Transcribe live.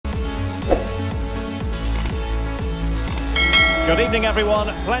Good evening, everyone.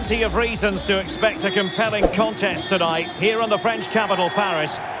 Plenty of reasons to expect a compelling contest tonight here in the French capital,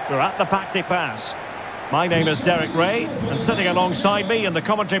 Paris. We're at the Parc des Princes. My name is Derek Ray, and sitting alongside me in the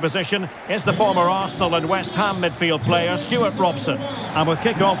commentary position is the former Arsenal and West Ham midfield player, Stuart Robson. And with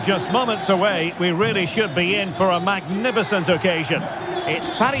kick-off just moments away, we really should be in for a magnificent occasion. It's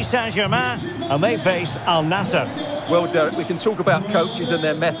Paris Saint-Germain, and they face Al Nassr. Well, Derek, we can talk about coaches and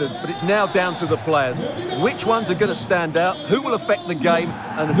their methods, but it's now down to the players. Which ones are going to stand out, who will affect the game,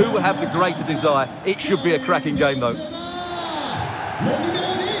 and who will have the greater desire? It should be a cracking game, though.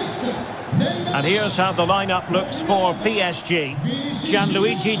 And here's how the lineup looks for PSG.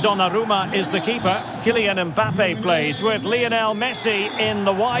 Gianluigi Donnarumma is the keeper. Kylian Mbappe plays with Lionel Messi in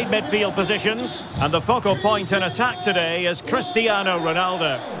the wide midfield positions. And the focal point in attack today is Cristiano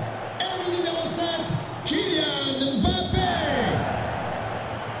Ronaldo.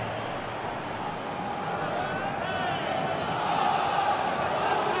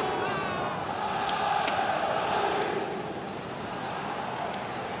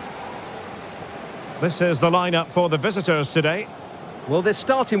 This is the lineup for the visitors today. Well, they're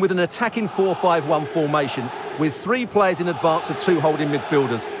starting with an attacking 4-5-1 formation with 3 players in advance of 2 holding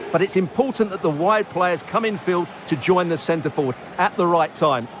midfielders. But it's important that the wide players come in field to join the centre forward at the right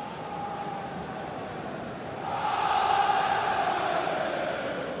time.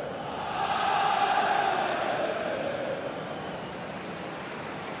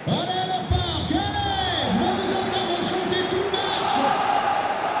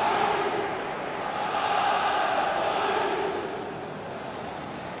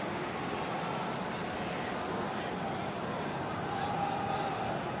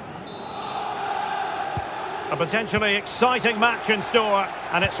 A potentially exciting match in store,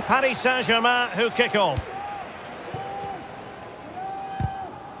 and it's Paris Saint-Germain who kick off.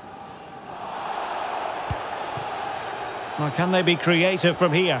 Now, can they be creative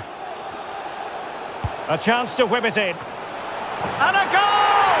from here? A chance to whip it in. And a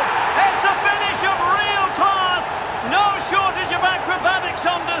goal! It's a finish of real class! No shortage of acrobatics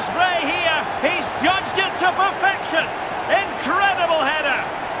on display here. He's judged it to perfection. Incredible header.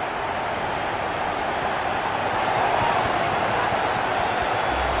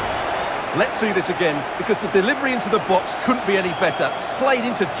 Let's see this again, because the delivery into the box couldn't be any better. Played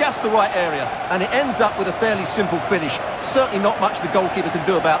into just the right area, and it ends up with a fairly simple finish. Certainly not much the goalkeeper can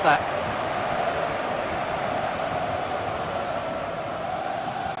do about that.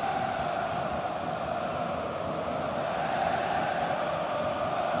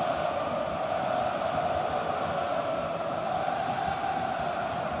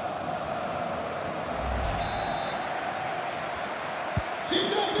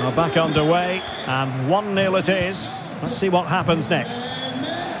 Well, back underway, and 1-0 it is. Let's see what happens next.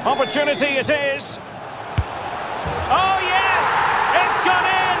 Opportunity it is. Oh, yes! It's gone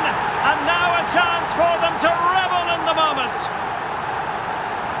in! And now a chance for them to revel in the moment.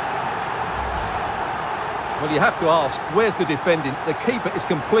 Well, you have to ask, where's the defending? The keeper is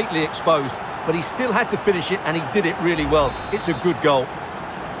completely exposed, but he still had to finish it, and he did it really well. It's a good goal.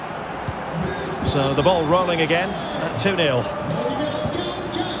 So the ball rolling again at 2-0.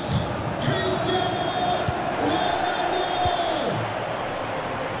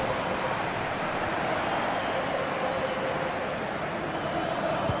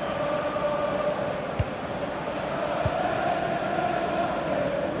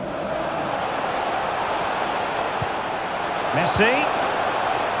 Messi.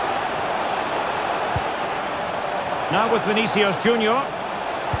 Now with Vinicius Junior.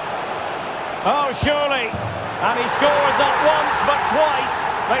 Oh, surely. And he scored not once, but twice.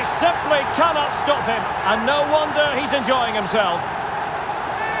 They simply cannot stop him. And no wonder he's enjoying himself.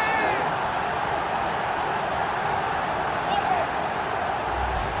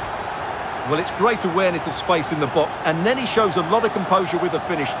 Well, it's great awareness of space in the box, and then he shows a lot of composure with the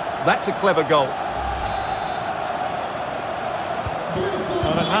finish. That's a clever goal.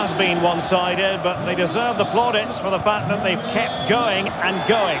 Well, it has been one-sided, but they deserve the plaudits for the fact that they've kept going and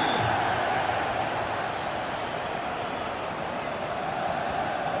going.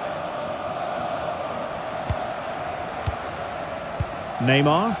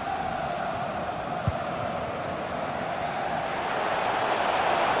 Neymar.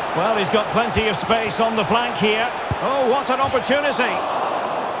 Well, he's got plenty of space on the flank here. Oh, what an opportunity.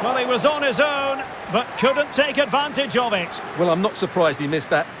 Well, he was on his own, but couldn't take advantage of it. Well, I'm not surprised he missed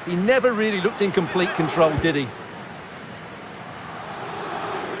that. He never really looked in complete control, did he?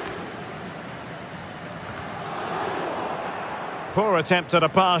 Poor attempt at a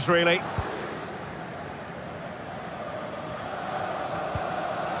pass, really.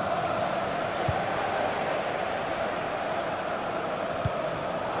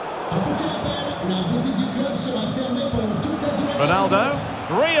 Ronaldo,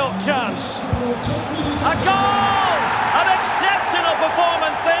 real chance. A goal! An exceptional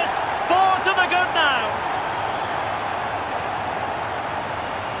performance this. 4 to the good now.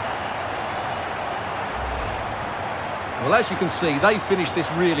 Well, as you can see, they finish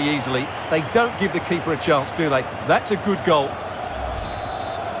this really easily. They don't give the keeper a chance, do they? That's a good goal.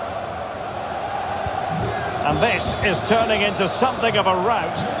 And this is turning into something of a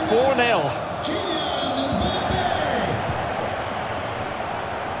rout. 4-0.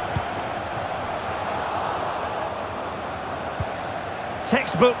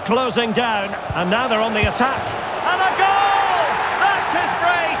 Textbook closing down, and now they're on the attack. And a goal! That's his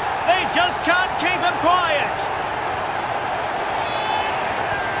brace! They just can't keep him quiet.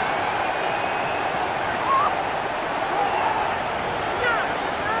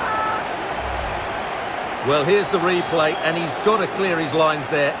 Well, here's the replay, and he's got to clear his lines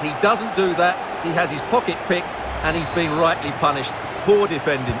there. He doesn't do that. He has his pocket picked, and he's been rightly punished. Poor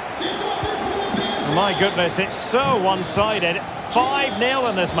defending. My goodness, it's so one-sided. 5-0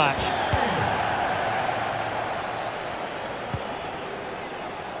 in this match.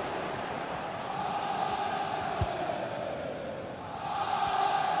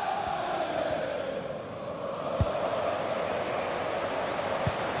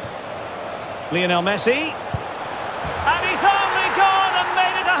 Lionel Messi. And he's only gone and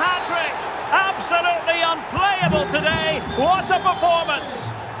made it a hat-trick. Absolutely unplayable today. What a performance.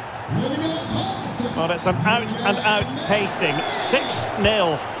 Well, it's an out-and-out pasting.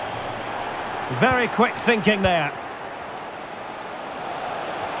 6-0. Very quick thinking there.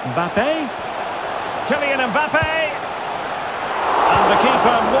 Mbappe. Kylian Mbappe. And the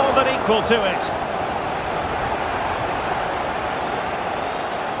keeper more than equal to it.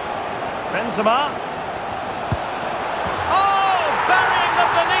 Benzema. Oh, burying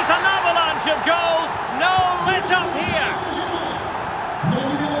them beneath an avalanche of goals. No let up here.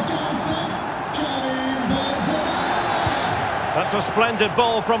 That's a splendid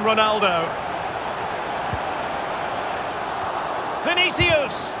ball from Ronaldo.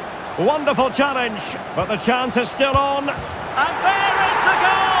 Vinicius. Wonderful challenge, but the chance is still on. And there is the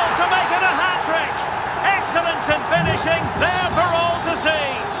goal to make it a hat-trick. Excellence in finishing, there for all to see.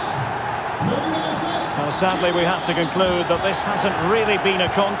 Well, sadly, we have to conclude that this hasn't really been a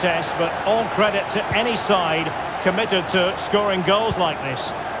contest, but all credit to any side committed to scoring goals like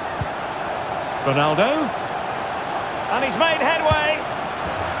this. Ronaldo. And he's made headway.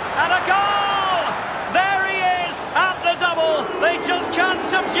 And a goal! There he is at the double. They just can't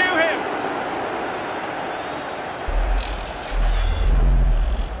subdue him.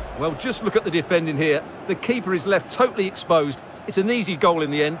 Well, just look at the defending here. The keeper is left totally exposed. It's an easy goal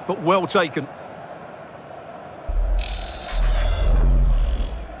in the end, but well taken.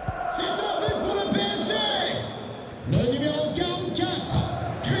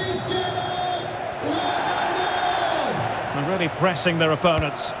 Really pressing their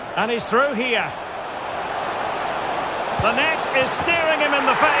opponents. And he's through here. The net is staring him in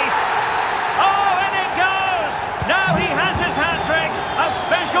the face. Oh, and it goes! Now he has his hat-trick. A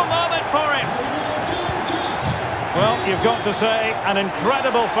special moment for him. Well, you've got to say, an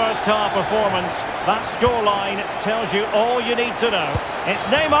incredible first-half performance. That scoreline tells you all you need to know. It's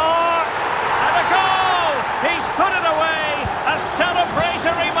Neymar! And a goal! He's put it away! A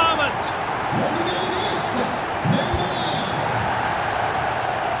celebratory moment!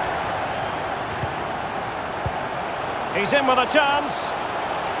 He's in with a chance.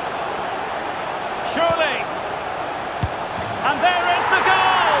 Surely. And there is the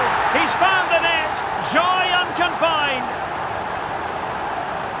goal! He's found the net! Joy unconfined!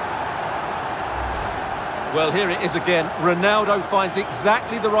 Well, here it is again. Ronaldo finds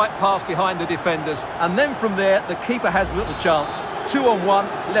exactly the right pass behind the defenders. And then from there, the keeper has little chance. 2-on-1,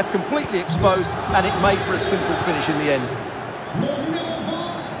 left completely exposed, and it made for a simple finish in the end.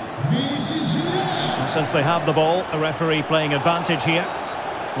 Since they have the ball, the referee playing advantage here.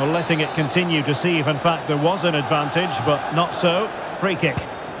 Well, letting it continue to see if in fact there was an advantage, but not so. Free kick.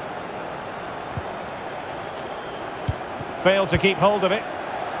 Failed to keep hold of it.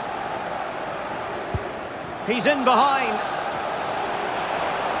 He's in behind.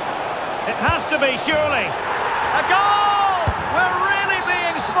 It has to be, surely. A goal! We're really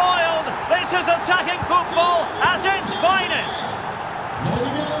being spoiled. This is attacking football at its finest.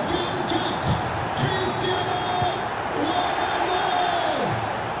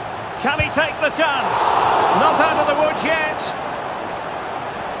 Can he take the chance? Not out of the woods yet.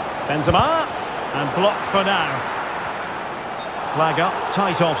 Benzema. And blocked for now. Flag up,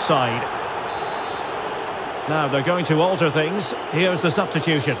 tight offside. Now they're going to alter things. Here's the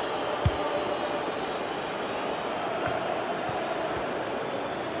substitution.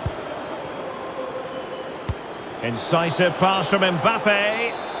 Incisive pass from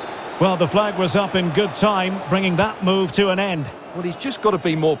Mbappe. Well, the flag was up in good time, bringing that move to an end. Well, he's just got to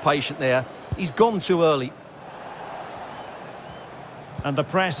be more patient there. He's gone too early. And the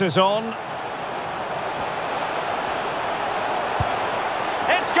press is on.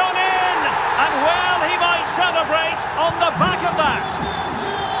 It's gone in! And well, he might celebrate on the back of that.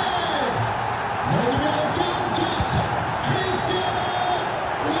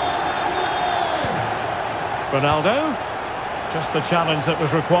 Ronaldo. Just the challenge that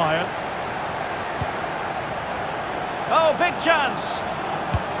was required. Oh, big chance.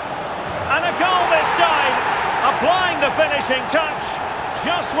 And a goal this time. Applying the finishing touch.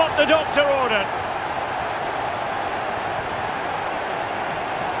 Just what the doctor ordered.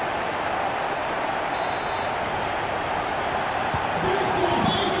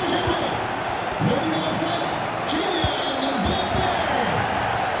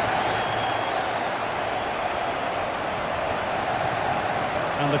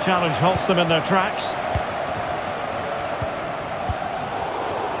 And the challenge halts them in their tracks.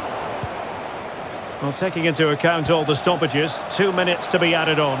 Well, taking into account all the stoppages, 2 minutes to be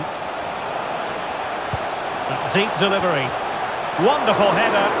added on. That deep delivery. Wonderful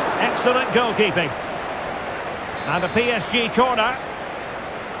header. Excellent goalkeeping. And a PSG corner.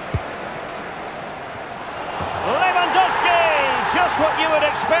 Lewandowski! Just what you would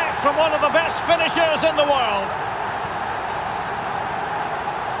expect from one of the best finishers in the world.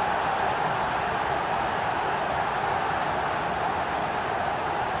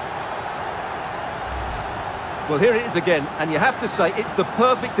 Well, here it is again, and you have to say it's the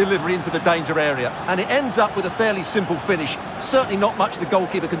perfect delivery into the danger area. And it ends up with a fairly simple finish. Certainly not much the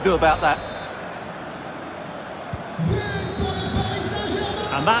goalkeeper can do about that.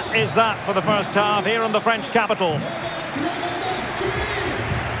 And that is that for the first half here in the French capital.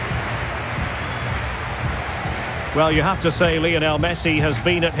 Well, you have to say Lionel Messi has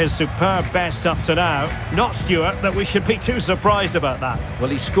been at his superb best up to now. Not, Stuart, that we should be too surprised about that. Well,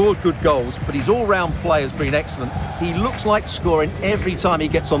 he's scored good goals, but his all-round play has been excellent. He looks like scoring every time he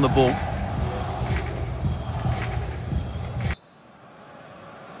gets on the ball.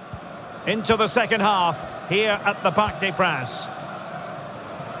 Into the second half, here at the Parc des Princes.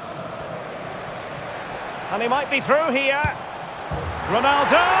 And he might be through here.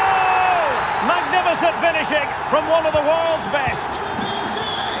 Ronaldo! Magnificent finishing from one of the world's best.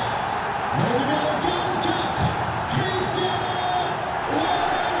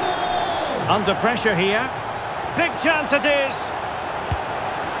 Under pressure here. Big chance it is.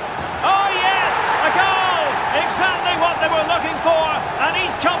 Oh yes, a goal! Exactly what they were looking for, and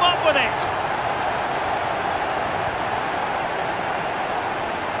he's come up with it.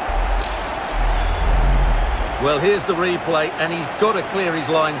 Well, here's the replay, and he's got to clear his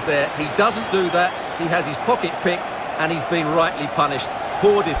lines there. He doesn't do that. He has his pocket picked, and he's been rightly punished.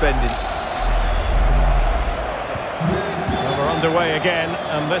 Poor defending. Well, we're underway again,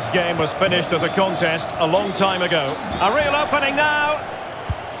 and this game was finished as a contest a long time ago. A real opening now.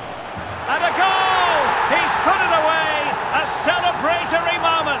 And a goal! He's put it away. A celebratory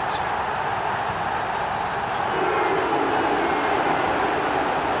moment.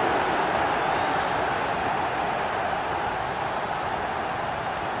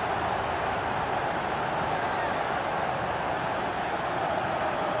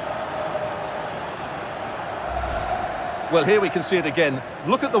 Well, here we can see it again.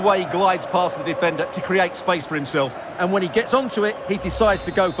 Look at the way he glides past the defender to create space for himself. And when he gets onto it, he decides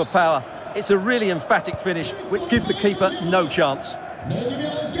to go for power. It's a really emphatic finish, which gives the keeper no chance.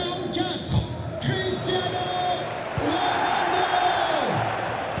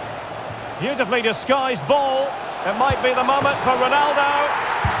 Beautifully disguised ball. It might be the moment for Ronaldo.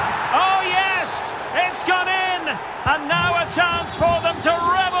 Oh, yes! It's gone in! And now a chance for them to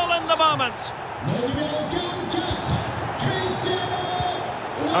revel in the moment.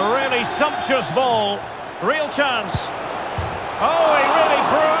 A really sumptuous ball. Real chance. Oh, he really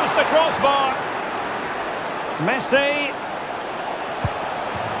bruised the crossbar. Messi.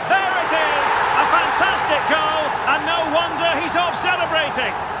 There it is. A fantastic goal. And no wonder he's off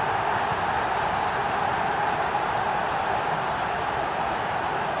celebrating.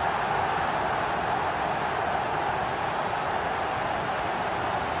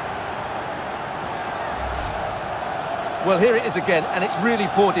 Well, here it is again, and it's really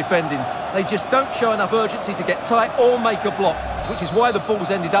poor defending. They just don't show enough urgency to get tight or make a block, which is why the ball's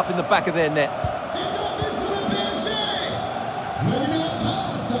ended up in the back of their net.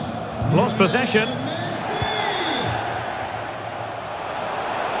 Lost possession.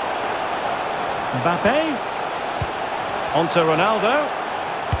 Mbappe. Onto Ronaldo.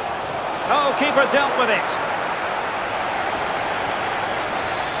 Oh, keeper dealt with it.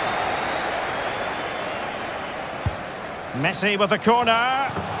 Messi with the corner.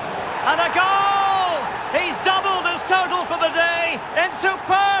 And a goal! He's doubled his total for the day in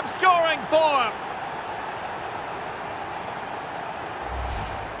superb scoring form.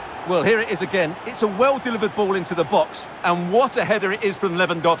 Well, here it is again. It's a well-delivered ball into the box. And what a header it is from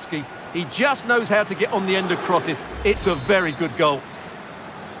Lewandowski. He just knows how to get on the end of crosses. It's a very good goal.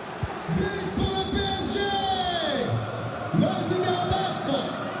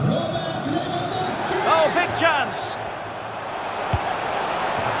 Oh, big chance.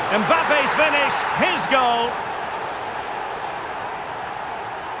 Mbappe's finish, his goal.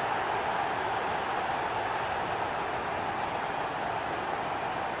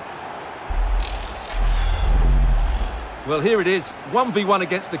 Well, here it is, 1v1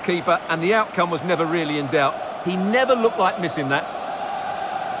 against the keeper, and the outcome was never really in doubt. He never looked like missing that.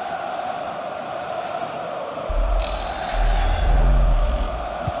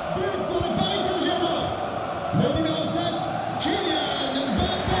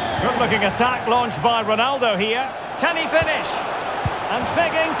 Good-looking attack launched by Ronaldo here. Can he finish? And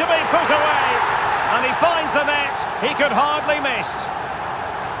begging to be put away. And he finds the net. He could hardly miss.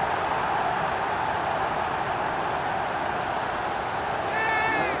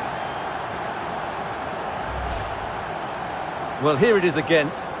 Well, here it is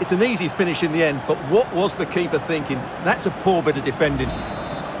again. It's an easy finish in the end, but what was the keeper thinking? That's a poor bit of defending.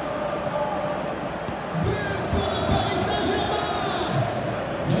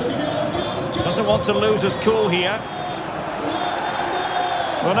 Doesn't want to lose his cool here.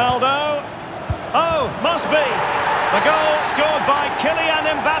 Ronaldo. Oh, must be. The goal scored by Kylian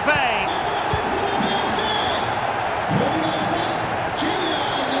Mbappe.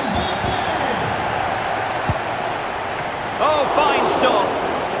 Oh, fine stop.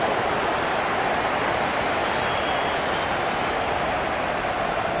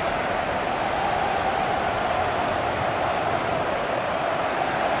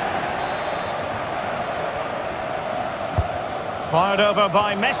 Fired over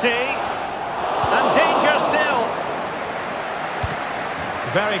by Messi. And danger still.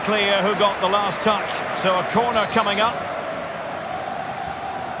 Very clear who got the last touch. So a corner coming up.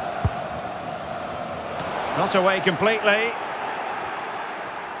 Not away completely.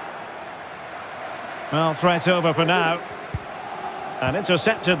 Well, threat over for now. And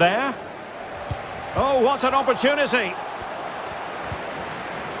intercepted there. Oh, what an opportunity.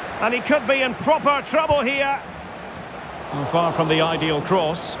 And he could be in proper trouble here. Well, far from the ideal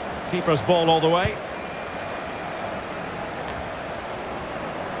cross. Keeper's ball all the way.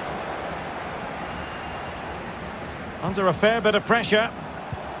 Under a fair bit of pressure.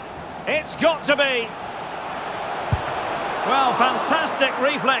 It's got to be. Well, fantastic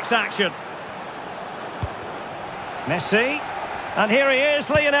reflex action. Messi. And here he is,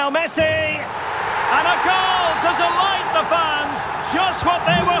 Lionel Messi. And a goal to delight the fans. Just what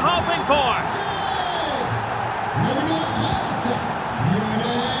they were hoping for.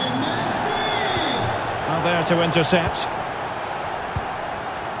 Now there to intercept.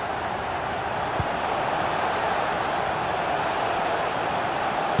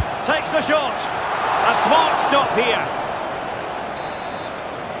 Takes the shot. A smart stop here.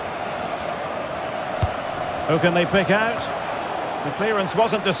 Who can they pick out? The clearance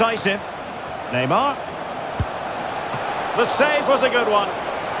wasn't decisive. Neymar. The save was a good one.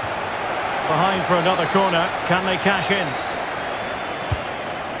 Behind for another corner. Can they cash in?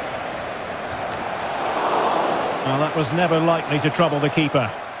 Well, that was never likely to trouble the keeper.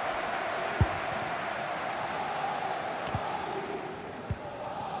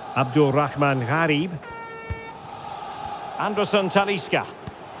 Abdul Rahman Gharib. Anderson Talisca.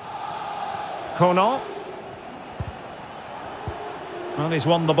 Conan. Well, he's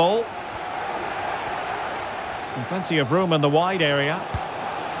won the ball. And plenty of room in the wide area.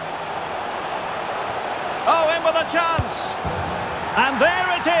 Oh, in with a chance. And there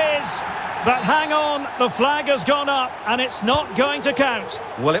it is. But hang on, the flag has gone up and it's not going to count.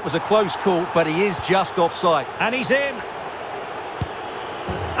 Well, it was a close call, but he is just offside. And he's in.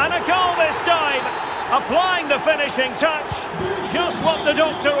 And a goal this time. Applying the finishing touch. Just what the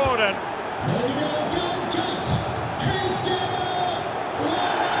doctor ordered.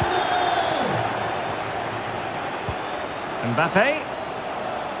 Mbappe.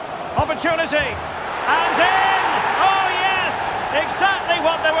 Opportunity. And in! Oh, yes! Exactly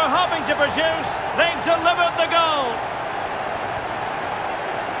what they were hoping to produce. They've delivered the goal.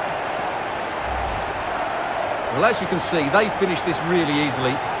 Well, as you can see, they finished this really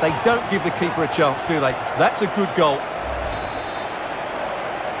easily. They don't give the keeper a chance, do they? That's a good goal.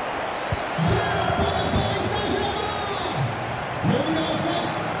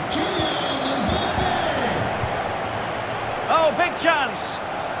 big chance.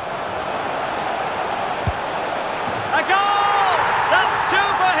 A goal! That's two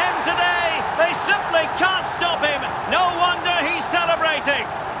for him today. They simply can't stop him. No wonder he's celebrating.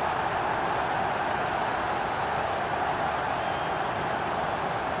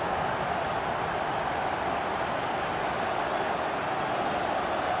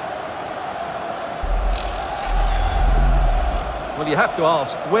 Well, you have to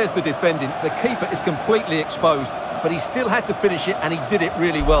ask, where's the defending? The keeper is completely exposed, but he still had to finish it, and he did it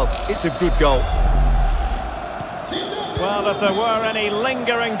really well. It's a good goal. Well, if there were any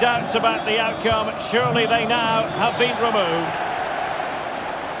lingering doubts about the outcome, surely they now have been removed.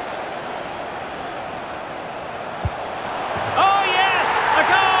 Oh, yes! A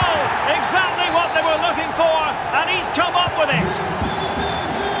goal! Exactly what they were looking for, and he's come up with it.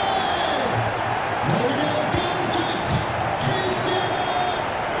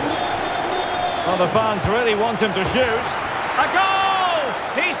 Well, the fans really want him to shoot. A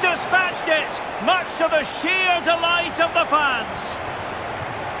goal! He's dispatched it, much to the sheer delight of the fans.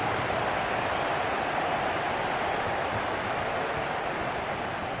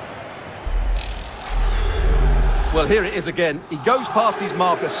 Well, here it is again. He goes past his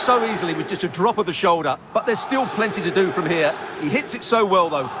marker so easily with just a drop of the shoulder, but there's still plenty to do from here. He hits it so well,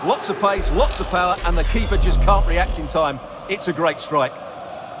 though. Lots of pace, lots of power, and the keeper just can't react in time. It's a great strike.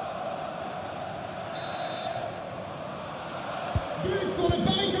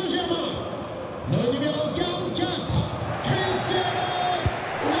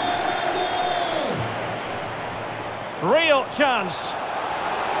 Real chance.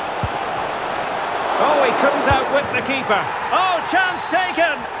 Oh, he couldn't outwit the keeper. Oh, chance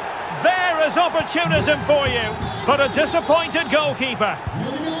taken. There is opportunism for you, but a disappointed goalkeeper.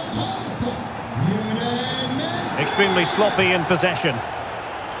 Extremely sloppy in possession.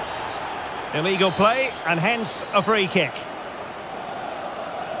 Illegal play, and hence a free kick.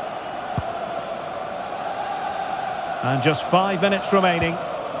 And just 5 minutes remaining.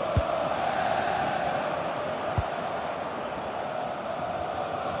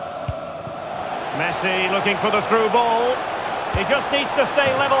 Messi looking for the through ball. He just needs to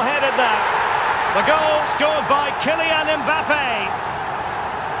stay level-headed now. The goal scored by Kylian Mbappe.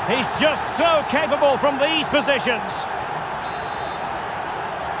 He's just so capable from these positions.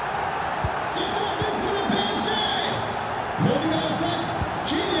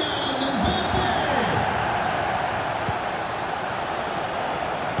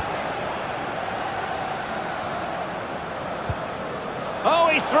 Oh,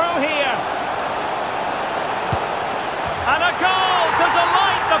 he's through here. And a goal to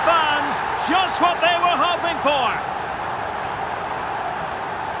delight the fans, just what they were hoping for.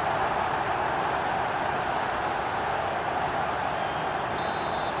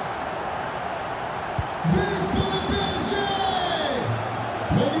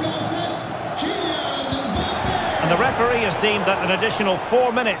 And the referee has deemed that an additional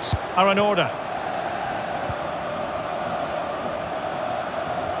 4 minutes are in order.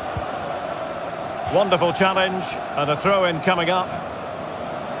 Wonderful challenge, and a throw-in coming up.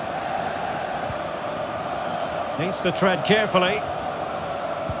 Needs to tread carefully.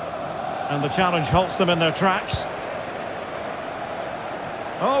 And the challenge halts them in their tracks.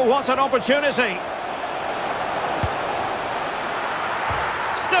 Oh, what an opportunity!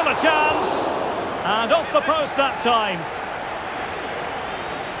 Still a chance! And off the post that time.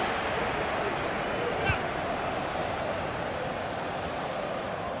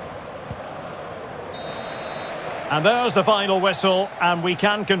 And there's the final whistle, and we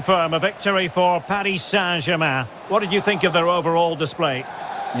can confirm a victory for Paris Saint-Germain. What did you think of their overall display?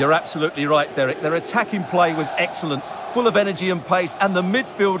 You're absolutely right, Derek. Their attacking play was excellent, full of energy and pace, and the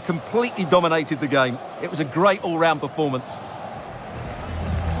midfield completely dominated the game. It was a great all-round performance.